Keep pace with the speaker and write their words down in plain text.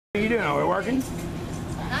doing? Are we working?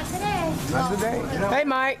 Not today. Not today. No. Hey,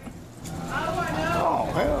 Mike.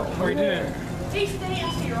 Oh, hell. What are you doing? He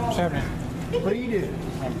stands here all What's happening? What do you do?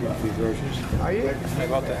 I'm getting a few groceries. Are you? I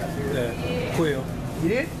bought the quill. You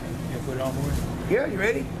did? You put it on for me? Yeah, you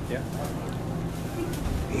ready? Yeah.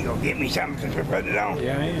 You gonna get me something since we put it on?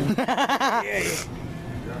 Yeah, I am. Yeah.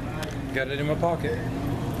 Got it in my pocket.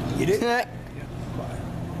 You did? 20.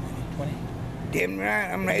 Damn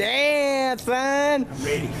right, I'm ready. Damn, son. I'm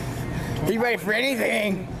ready. He ready for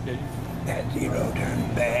anything. Did you? That zero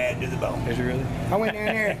turned bad to the bone. Did you really? I went down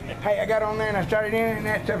there. Hey, I got on there and I started in and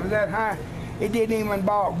that stuff was that high. It didn't even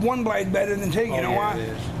ball one blade better than two. You know why? It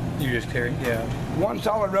is. You just carry, yeah. One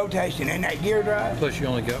solid rotation in that gear drive. Plus you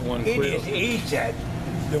only got one It quill. is eats that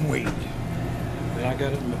them weeds. Then I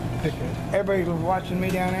got it in the picture. Everybody was watching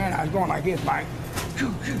me down there and I was going like this, Mike.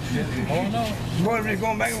 Shoot, shoot, shoot, shoot. Oh no. Boy, I'm just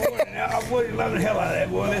going back and forth. And I would love the hell out of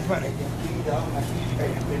that, boy. That's funny.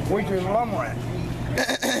 We threw the lumber at.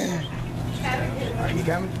 Are you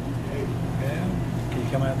coming? Yeah. Can you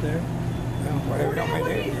come out there? Well, whatever, don't make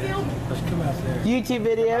it. Let's come out there. YouTube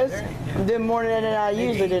videos. I'm doing more than I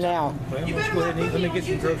usually do now. Well, let's go ahead and eat. Let me get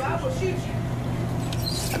some groceries.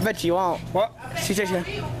 I bet you won't. What? She's gonna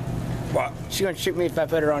What? shoot me if I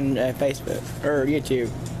put her on Facebook or YouTube.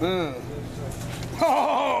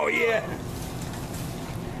 Oh, yeah.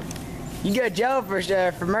 You go to jail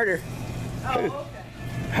for murder. Oh,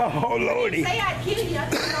 Lordy. Say I'd kill you.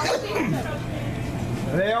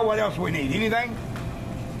 Well, what else we need? Anything?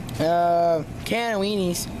 Can of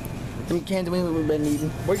weenies. Them cans of weenies we've been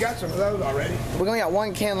eating. We got some of those already. We only got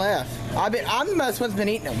one can left. I'm the most one's been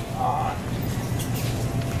eating them.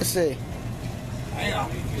 Let's see. Hang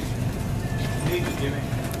on.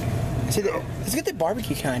 See, let's get the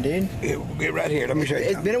barbecue kind, dude. Yeah, we'll get right here. Let me show you.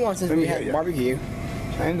 It's been a while since Let me we show had you. barbecue.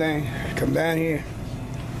 Same thing. Come down here.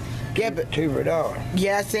 Yeah, but $2 for $1.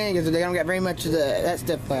 yeah, that's saying because they don't got very much of that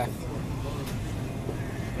stuff left.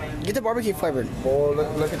 Get the barbecue flavored. Boy,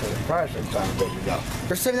 look at the price of the time that we got.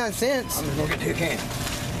 For 79 cents. I'm just gonna get 2 cans.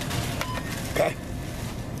 Okay.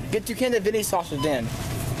 Get 2 cans of Vinny sausage then.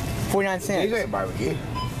 49 These cents. ain't barbecue.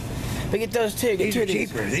 But get those too. Get These 2 are of these.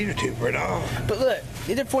 cheaper. These are $2 for $1. But look,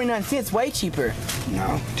 these are 49 cents. Way cheaper.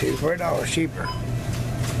 No, $2 for $1 cheaper.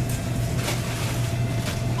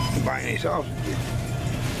 You buy any sausages?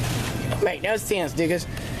 Make no sense, dude. Because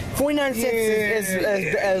 49 cents is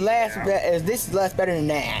this is less better than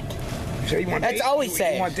that. So you want That's these? all we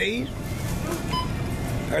say. You want these?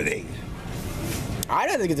 Or these? I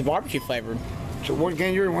don't think it's a barbecue flavored. So 1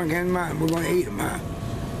 can yours, 1 can mine. We're gonna eat them, huh?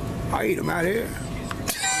 I'll eat them out here.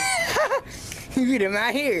 You get them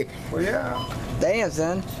out here. Well, yeah. Damn,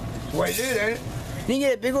 son. That's the way it is, ain't it? You didn't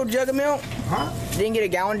get a big old jug of milk? Huh? You didn't get a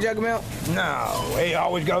gallon jug of milk? No, it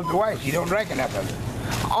always goes to waste. You don't drink enough of it.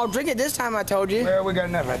 I'll drink it this time, I told you. Well, we got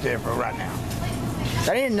enough right there for right now.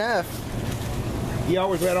 That ain't enough. You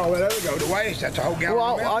always let all that other go to waste. That's a whole gallon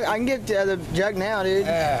Well, of milk. I can get the jug now, dude.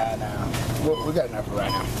 No. We got enough for right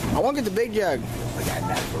now. I want to get the big jug. We got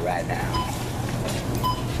enough for right now.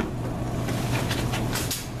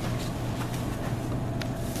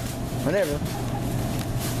 Whatever.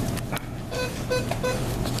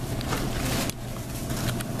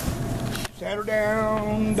 Settle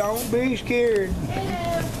down, don't be scared.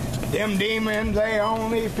 Them demons, they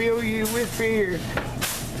only fill you with fear.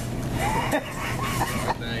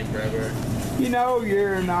 Thanks, brother. You know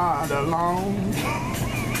you're not alone.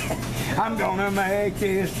 I'm gonna make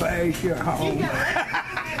this place your home.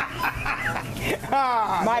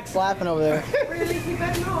 Mike's laughing over there. Really, you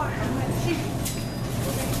better not.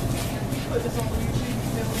 Put this on YouTube.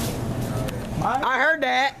 I heard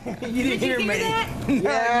that. You didn't hear me. that? No,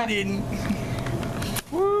 Yeah. you didn't.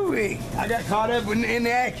 Woo-wee. I got caught up in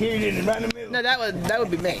the act here and right in the middle. No, that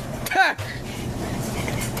would be me.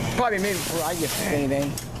 Probably me before I get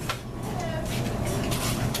anything.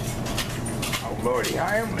 Oh, Lordy,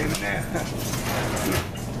 I am leaving now.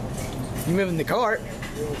 You moving the cart?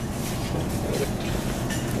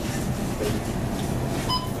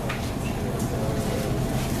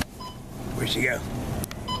 Where'd she go?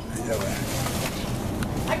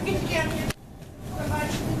 I can get you down here.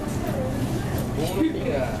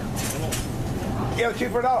 Yeah,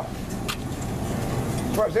 cheaper at all.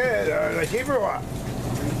 What's that? Cheaper or what?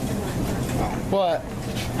 What?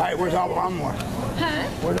 Hey, where's all the lawnmower? Huh?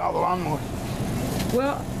 Where's all the lawnmower?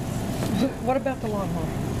 Well, what about the lawnmower?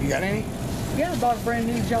 You got any? Yeah, I bought a brand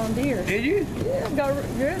new John Deere. Did you? Yeah,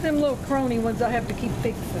 they're them little crony ones I have to keep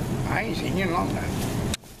fixing. I ain't seen you in a long time. I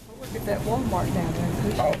work at that Walmart down there in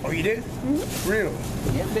Cushing. Oh, you did? Mm-hmm. Really?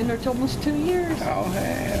 Yeah, been there almost 2 years. Oh,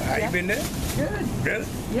 yeah. How you been doing? Good. Really?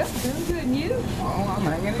 Yep, doing good. And you? Oh, I'm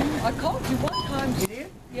hanging in. I called you one time. You did? you?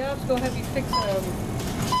 Yeah, I was gonna have you fix a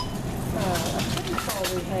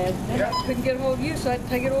chainsaw we had. Then Yeah. I couldn't get hold of you, so I had to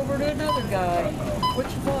take it over to another guy. Which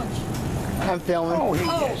bunch? I'm filming. Oh, he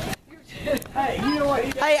Oh, just. Hey, you know what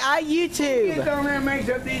he does? Hey, I He YouTube. gets on there and makes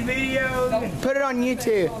up these videos. Put it on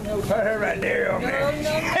YouTube. Put her right there on no, there.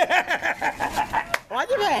 no. Why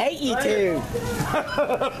do I hate YouTube?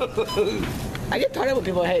 I get tired of when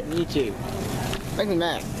people hate YouTube. Makes me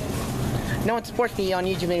mad. No one supports me on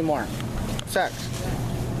YouTube anymore. Sucks.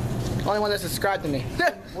 Only one that subscribed to me.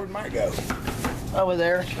 Where'd Mike go? Over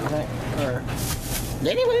there, I think. Or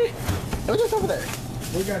anyway, it was just over there.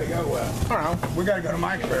 We gotta go. I don't know. We gotta go to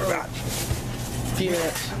Mike's for about. Few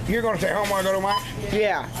minutes. You're gonna stay home while I go to Mike's?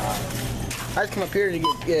 Yeah. I just come up here to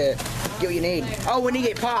get what you need. Oh, we need to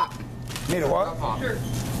get pop. Need a what?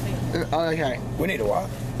 Oh, okay. We need a what?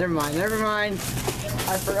 Never mind. Never mind.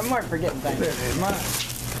 I'm more forgetting things. This is mine.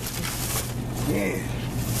 Yeah.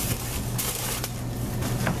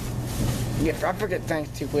 Yeah, I forget things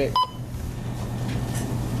too quick.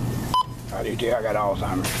 I do too. I got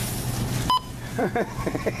Alzheimer's.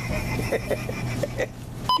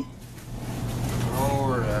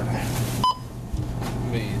 Alright.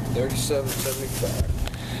 Me, $37.75.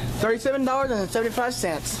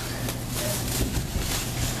 $37.75.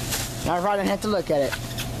 I probably didn't have to look at it.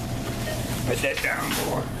 Put that down,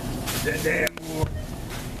 boy. Put that down, boy.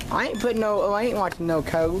 I ain't watching no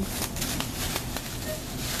code.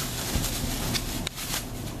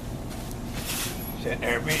 Sitting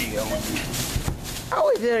there videoing. I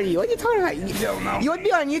always did you. What are you talking about? You don't know. You would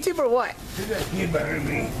be on YouTube or what? Who's that kid behind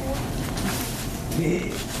me?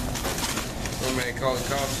 Yeah. What man call the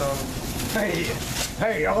cops on him?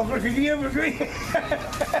 Hey, officer, could you ever agree?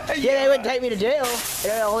 Yeah, they wouldn't take me to jail.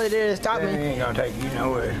 All they did is stop They me. ain't gonna take you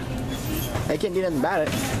nowhere. They can't do nothing about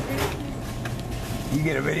it. You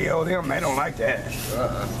get a video of them, they don't like that.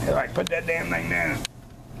 They're like, put that damn thing down.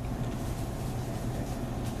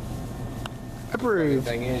 Approved.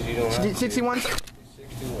 Thing is, you don't have to. 61.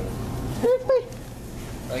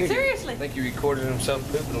 61. Seriously? I think he recorded himself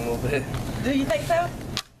pooping a little bit. Do you think so? I was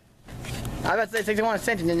about to say 61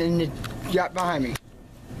 cents and then it got behind me.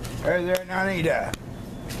 There's there, and I need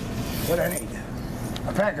what I need?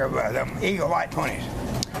 A pack of them Eagle Light 20s.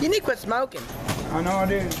 You need to quit smoking. I know I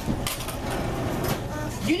do.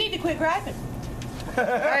 You need to quit griping.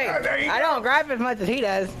 Hey, There you I go. don't gripe as much as he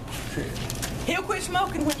does. He'll quit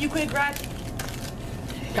smoking when you quit griping.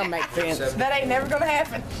 Don't make sense. That ain't never gonna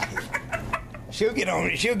happen. She'll get on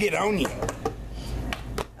it. She'll get on you.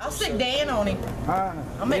 I'll stick Dan on him.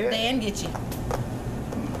 I'll make yeah. Dan get you.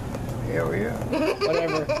 Hell yeah.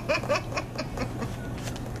 Whatever.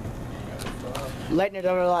 Letting it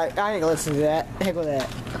over like, I ain't gonna listen to that. Heck with that.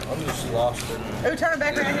 I'm just lost in Ooh, turn it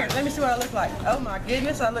back around here. Let me see what I look like. Oh my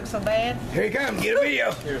goodness, I look so bad. Here he comes. Get a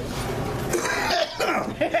video.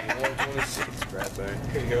 126 right there.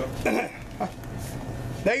 Here you go.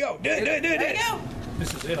 There you go. Do it. There you go.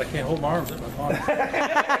 This is it. I can't hold my arms up my phone.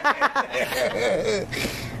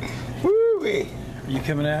 Woo-wee. Are you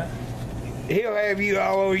coming out? He'll have you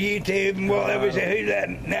all over YouTube and we'll ever say, who's that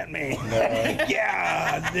man?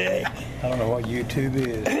 God dang. I don't know what YouTube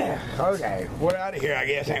is. Okay, we're out of here, I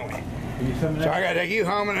guess, ain't we? Are you coming So out? I gotta take you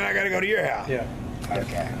home and then I gotta go to your house. Yeah.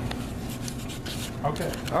 Okay.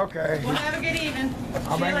 Okay. Okay. Well, have a good evening.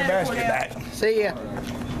 I'll bring the basket back. See ya.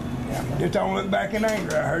 Just don't look back in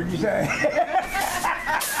anger, I heard you say.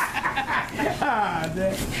 Ah,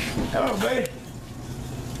 dang. Hello, baby.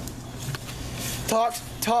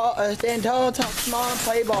 Stand tall, talk small, and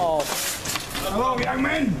play ball. Hello, young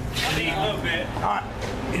man. I need a little bit. All right.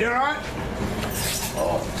 You doing all right?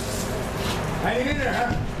 Hanging in there,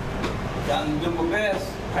 huh? Trying to do my best.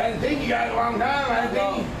 I hadn't seen you guys in a long time. I hadn't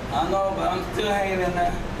seen you. I know, but I'm still hanging in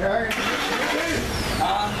there. Yeah,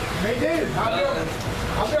 Huh? me too.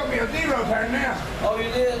 I built me a zero turn now. Oh,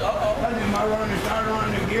 you did? Uh-oh. I did my running, started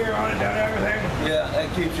running the gear on it, done everything. Yeah,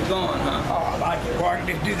 that keeps you going, huh? Oh, I like it. Well, I can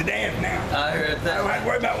just do the dance now. I heard I don't that. have to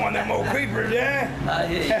worry about one of them old creepers, yeah? I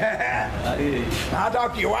hear you. I hear you. I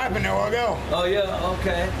talked to your wife in there a while ago. Oh, yeah,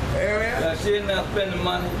 okay. Hell yeah. Yeah, she didn't have to spend the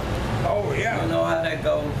money. Oh, You yeah. know how that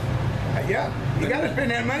goes. Yeah. You got to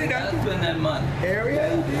spend that money, Gotta don't you? spend that money. Hell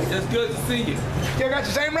yeah. you do. It's good to see you. Still got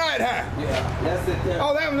the same ride, huh? Yeah, that's it there.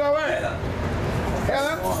 Oh, that was all right. Yeah.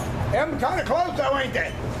 Hell, them kind of close, though, ain't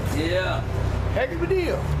they? Yeah. Heck of a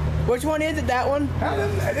deal. Which one is it, that one? How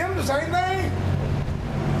them the same thing?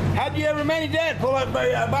 How'd you ever manage that? Pull up buy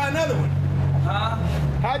another one. Huh?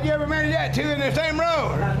 How'd you ever manage that? Two in the same row?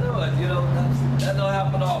 I know it, you know, that don't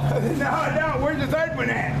happen often. No, I don't. Where's the third one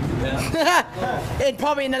at? Yeah. In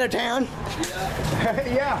probably another town.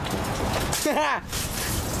 Yeah.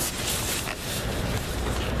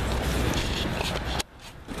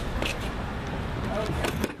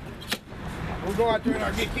 go out there and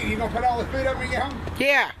I'll get you. You gonna put all the food up when you get home?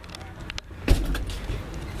 Yeah.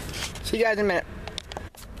 See you guys in a minute.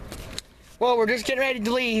 Well, we're just getting ready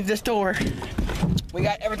to leave the store. We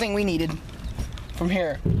got everything we needed from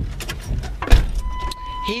here.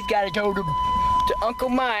 He's got to go to Uncle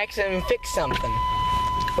Mike's and fix something.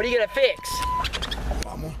 What are you gonna fix?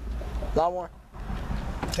 Lawnmower. Lawnmower?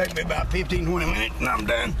 Take me about 15, 20 minutes and I'm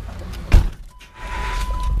done.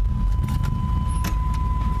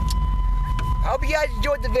 I hope you guys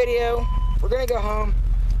enjoyed the video. We're gonna go home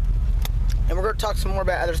and we're gonna talk some more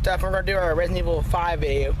about other stuff. We're gonna do our Resident Evil 5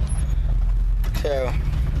 video. So,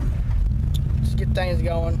 let's get things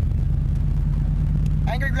going.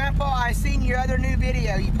 Angry Grandpa, I seen your other new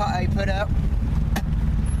video you put up.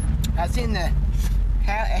 I seen the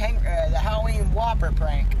Halloween Whopper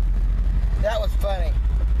prank. That was funny.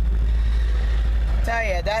 I tell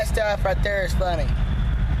you, that stuff right there is funny.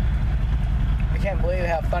 I can't believe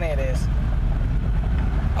how funny it is.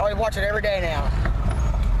 I always watch it every day now.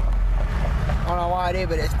 I don't know why I do,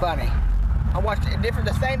 but it's funny. I watched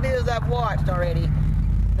the same videos I've watched already.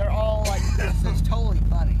 They're all like, this is totally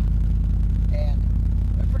funny. And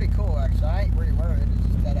they're pretty cool actually. I ain't really worried. It's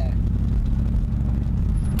just that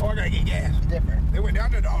Oh, I gotta get gas. it's different. They went down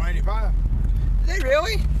to $1.85. Did they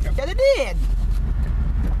really? Yep. Yeah, they did.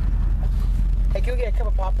 Hey, can we get a cup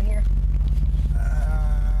of pop in here?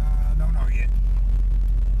 Don't know yet.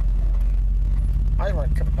 I just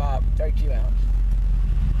want a cup of pop, 32 ounce.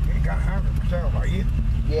 You ain't got hungry myself, are you?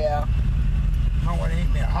 Yeah. I want to eat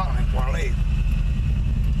me a hot link before I leave.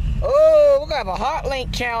 Oh, we're gonna have a hot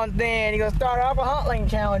link challenge then. You're gonna start off with hot link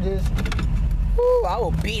challenges. Woo, I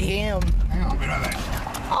will beat him. Hang on a minute.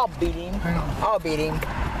 I'll beat him. Hang on. I'll beat him.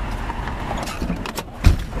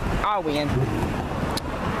 I'll win.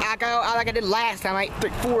 Like I did last time. I ate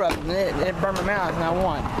 4 of them and it burned my mouth and I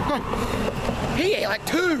won. He ate like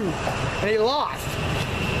 2 and he lost.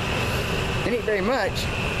 Didn't eat very much.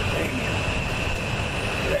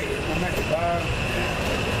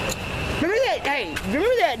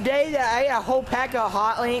 Remember that day that I ate a whole pack of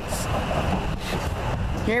hot links?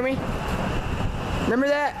 Hear me? Remember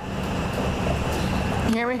that?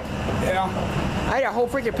 You hear me? Yeah. I ate a whole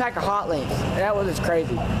freaking pack of hot links. That was just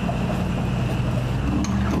crazy.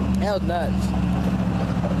 That was nuts.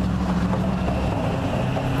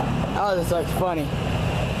 That was just like funny.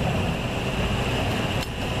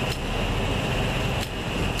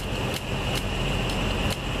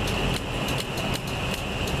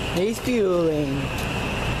 He's fueling.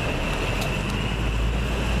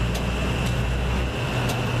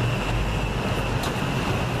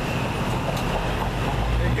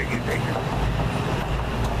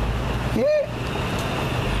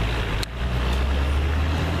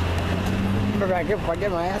 If I get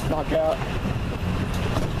my ass knocked out.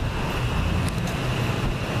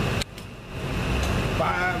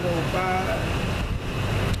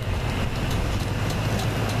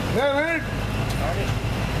 $5.05. Leonard.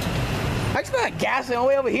 I smell like gasoline all the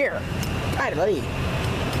way over here. I had to leave.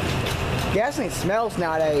 Gasoline smells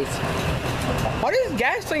nowadays. Why does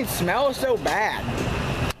gasoline smell so bad?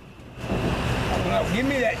 I don't know. Give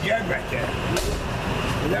me that jug right there.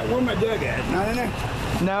 Is that where my jug at? Not in there?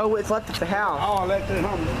 No, it's left at the house. Oh, I left it at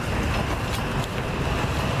home.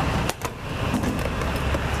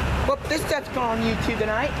 Well, this stuff's going on YouTube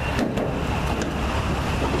tonight.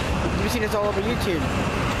 You've seen this all over YouTube.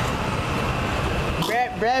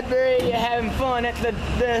 Bradbury having fun at the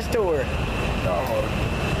store. Oh.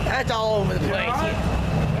 That's all over the place.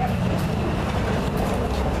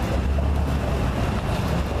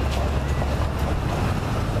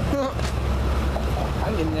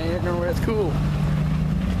 I'm getting there. I don't know where it's cool.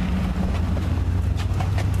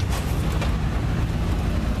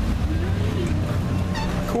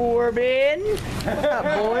 Corbin. What's up,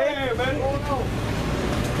 boy? Hey, man, what's going on?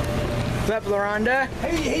 What's up, LaRonda?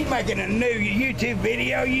 He's making a new YouTube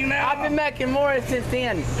video, you know. I've been making more since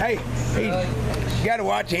then. Hey, you gotta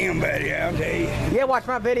watch him, buddy, I'll tell you. Yeah, watch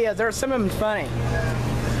my videos. Some of them funny.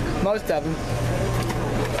 Most of them.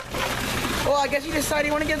 Well, I guess you decided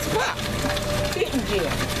you want to get some pop. Didn't you?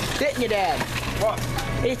 Didn't you, Dad? What?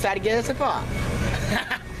 He decided to get us a pop.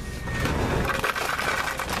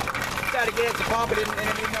 Decided to get us a pop, but didn't know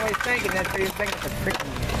what he was thinking. That's what he was thinking for freaking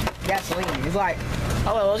gasoline. He's like,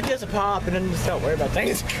 oh, well, let's get us a pop and then just don't worry about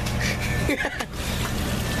things.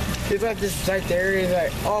 He's left this right there. He's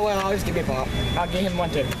like, oh, well, I'll just give me a pop. I'll give him one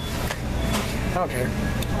too. I don't care.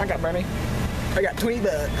 I got money. I got $20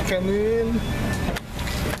 coming.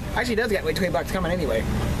 Actually, he does got like $20 coming anyway.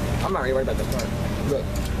 I'm not really worried about this part. Look.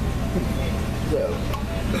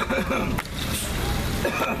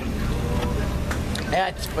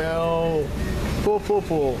 That's full.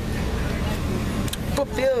 Full.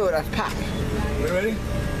 fulfilled a pack. You ready?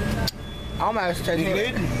 Almost. You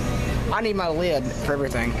good? I need my lid for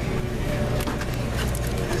everything.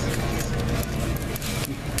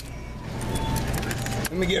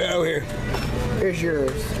 Let me get it over here. Here's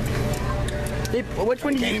yours. Which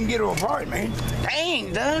one did Can't you? even get it apart, man.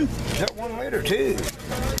 Dang, done. Is that 1 liter too?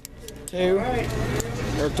 2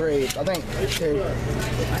 or 3. I think 2.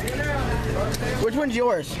 Which one's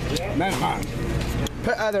yours? That's mine.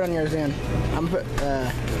 Put other on yours then. I'm gonna put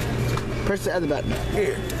press the other button.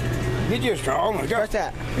 Here. Get you a straw. Oh my God. Press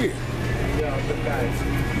that. Here.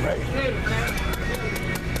 Right.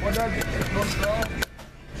 What does it? One straw?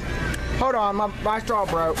 Hold on, my straw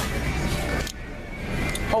broke.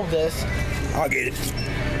 Hold this. I'll get it.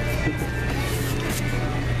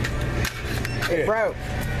 It broke.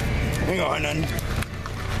 Ain't going nothing.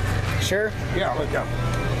 Sure? Yeah, let's go.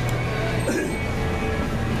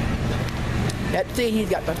 Let's see, he's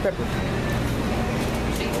got the pepper.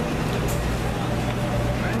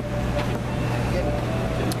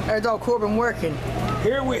 There's all Corbin working.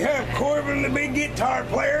 Here we have Corbin, the big guitar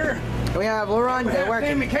player. We have Laurent We have working.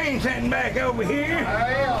 Timmy Kane sitting back over here.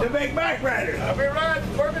 The big bike rider. I'll be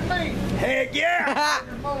riding Corbin me. Heck yeah.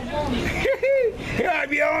 He'll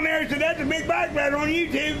be on there, so that's a big bike rider on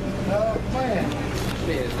YouTube. Oh, man.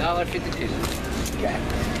 It's $1.52.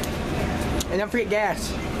 And don't forget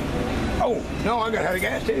gas. Oh, no, I got to have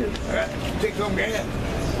gas too. I got 6 on gas.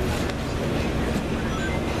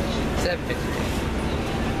 $7.50.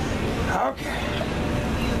 Okay.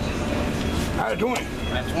 Out of 20.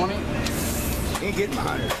 That's 20. Ain't getting my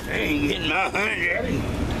 100. Ain't getting my 100.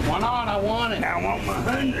 Why not? I want it. I want my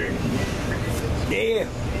 100. Yeah.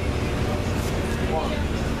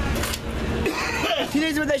 See,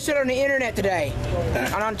 this is what they showed on the internet today.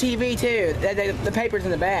 And on TV too. The papers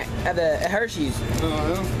in the back of the Hershey's.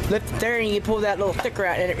 Lift it there and you pull that little sticker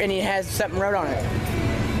out and it has something wrote on it.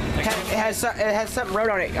 It has something wrote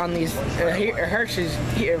on it on these Hershey's,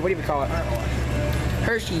 what do you call it?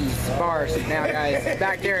 Hershey's bars now, guys.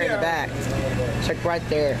 Back there in the back. It's like right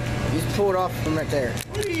there. You just pull it off from right there.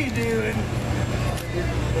 What are you doing?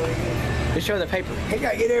 To show the paper. He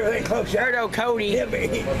got to get everything close out. Erdo Cody. Yeah,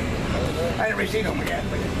 baby. I had a receipt on my gas.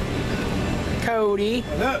 Cody.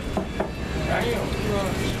 Look.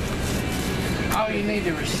 Oh, you need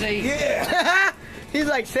the receipt. Yeah. He's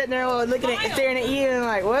like sitting there looking at, staring at you and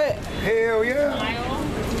like, what? Hell yeah.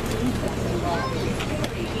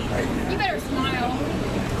 You better smile.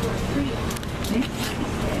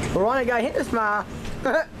 Veronica got hit to smile.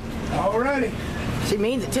 Alrighty. She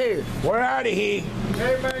means it too. We're out of here.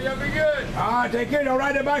 Hey, man, y'all be good. All right, take care. Don't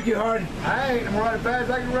ride that bike too hard. I ain't. I'm riding fast.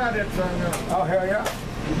 I can ride that son now. Oh, hell yeah.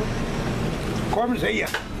 Corbin, see ya.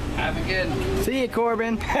 Have a good one. See you,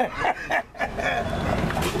 Corbin.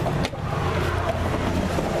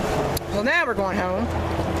 Well, now we're going home.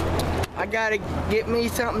 I gotta get me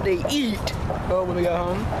something to eat when we go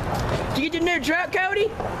home. Did you get your new truck, Cody?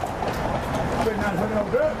 Good night, looking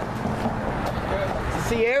over truck. The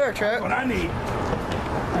Sierra truck. What I need.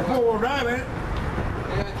 I 4-wheel drive it.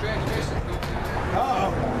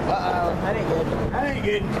 Uh-oh. Uh-oh, that ain't good. That ain't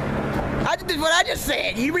good. I just did what I just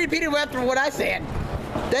said. You repeated after what I said.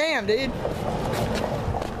 Damn, dude.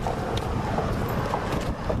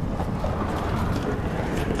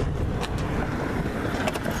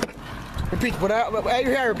 Repeat what I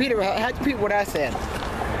repeat what I said.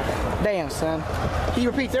 Damn, son. He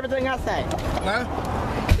repeats everything I say. Huh?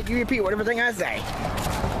 Did you repeat everything I say?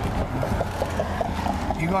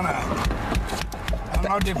 You gonna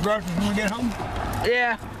unload the groceries when we get home?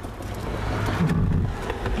 Yeah.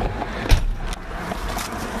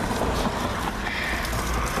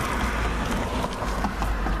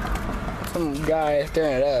 Some guy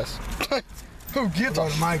staring at us. Who gets on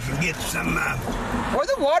the mic and get some, Where'd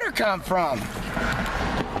the water come from?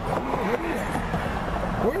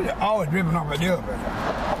 where is it always dripping off the elevator?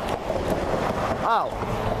 Oh.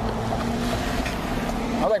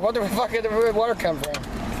 I was like, what the fuck did the red water come from?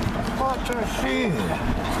 What the shit?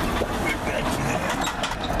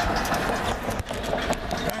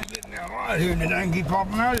 I'm getting a lot here and I can keep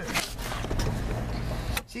popping out of it.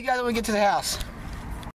 See you guys when we get to the house.